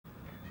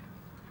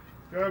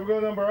Okay, we've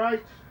got number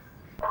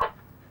 8,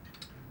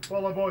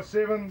 followed by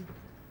 7.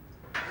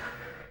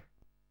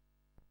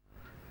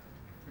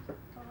 You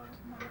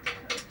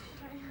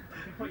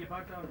can put your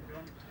bag down if you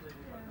want.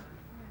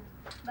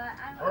 But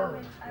I will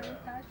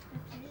touch the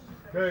tree.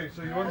 Okay,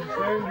 so you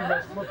understand, you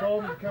must flip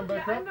on and come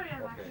back up.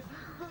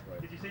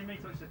 Did you see me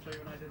touch the tree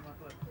when I did my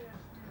flip?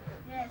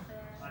 Yes.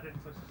 I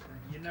didn't touch the tree.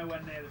 You're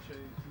nowhere near the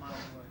tree, it's miles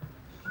away.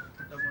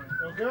 Don't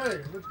worry.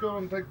 Okay, let's go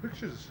and take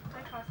pictures.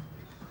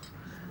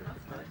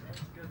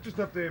 Just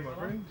up there, my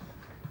friend.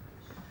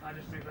 I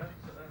just moved there.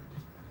 Sit there.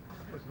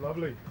 That's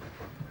lovely.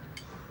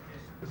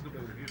 That's a good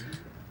picture of you.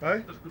 Hey?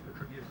 That's a good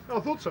picture of you. I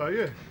thought so,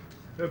 yeah.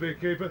 That'll be a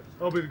keeper.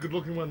 I'll be the good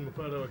looking one in the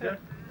photo, okay?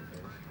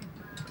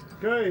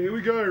 Okay, here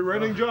we go.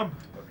 Running jump.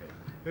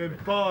 In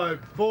 5,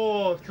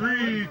 4,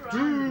 3,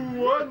 2,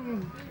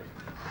 1.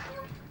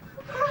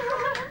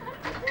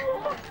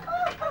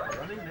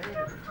 Running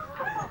there.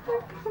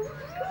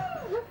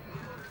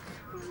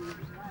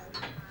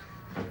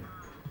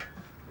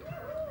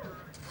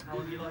 How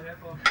long do you like here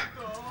for?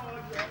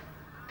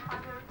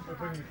 I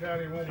think the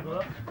county warmed it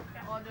up.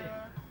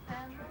 Order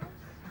 10 minutes.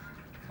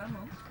 10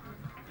 months.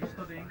 You're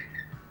studying?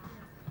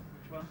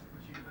 Which one?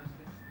 Which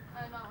university?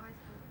 No, high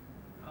school.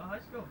 Oh,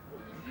 high school.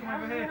 You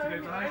come over here to go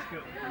to high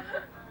school.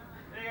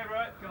 There you go,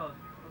 right? God,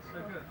 that's so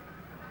good.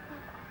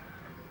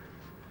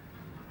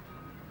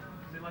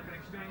 Is it like an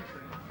exchange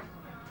thing?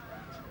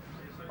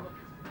 You're so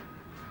lucky.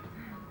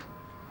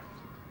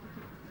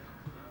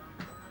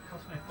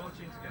 Cost me a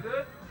fortune to get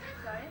here.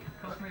 Sorry?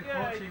 Cost me a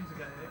fortune to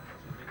get here.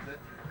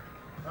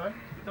 Hey?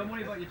 Don't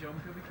worry about your jump,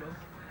 it'll be cool.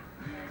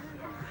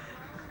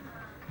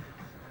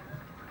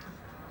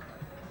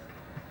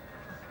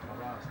 My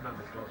last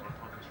number goes my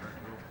fucking straight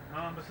to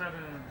all. Number 7.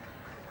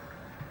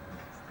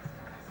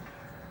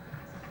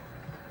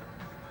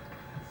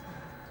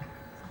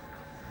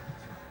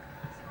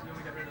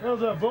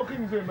 How's our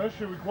bookings there,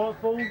 miss? Are we quite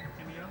full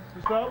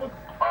to start with?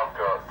 I've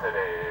got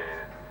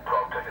today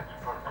 12 tickets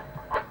for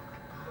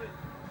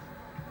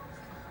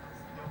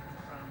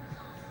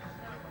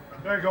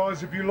Hey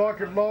guys, if you like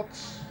it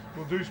lots,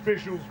 we'll do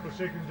specials for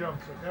second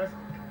jumps, okay?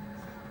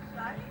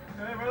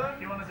 Hey brother,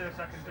 if you want to do a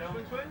second jump,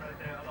 we'll do it a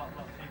lot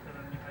cheaper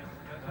than you paid for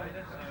the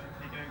first time. So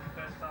if you do the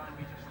first time,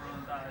 we just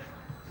run that.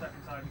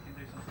 Second time, we can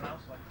do something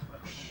else like.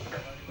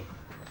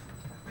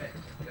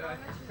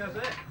 That's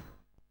it.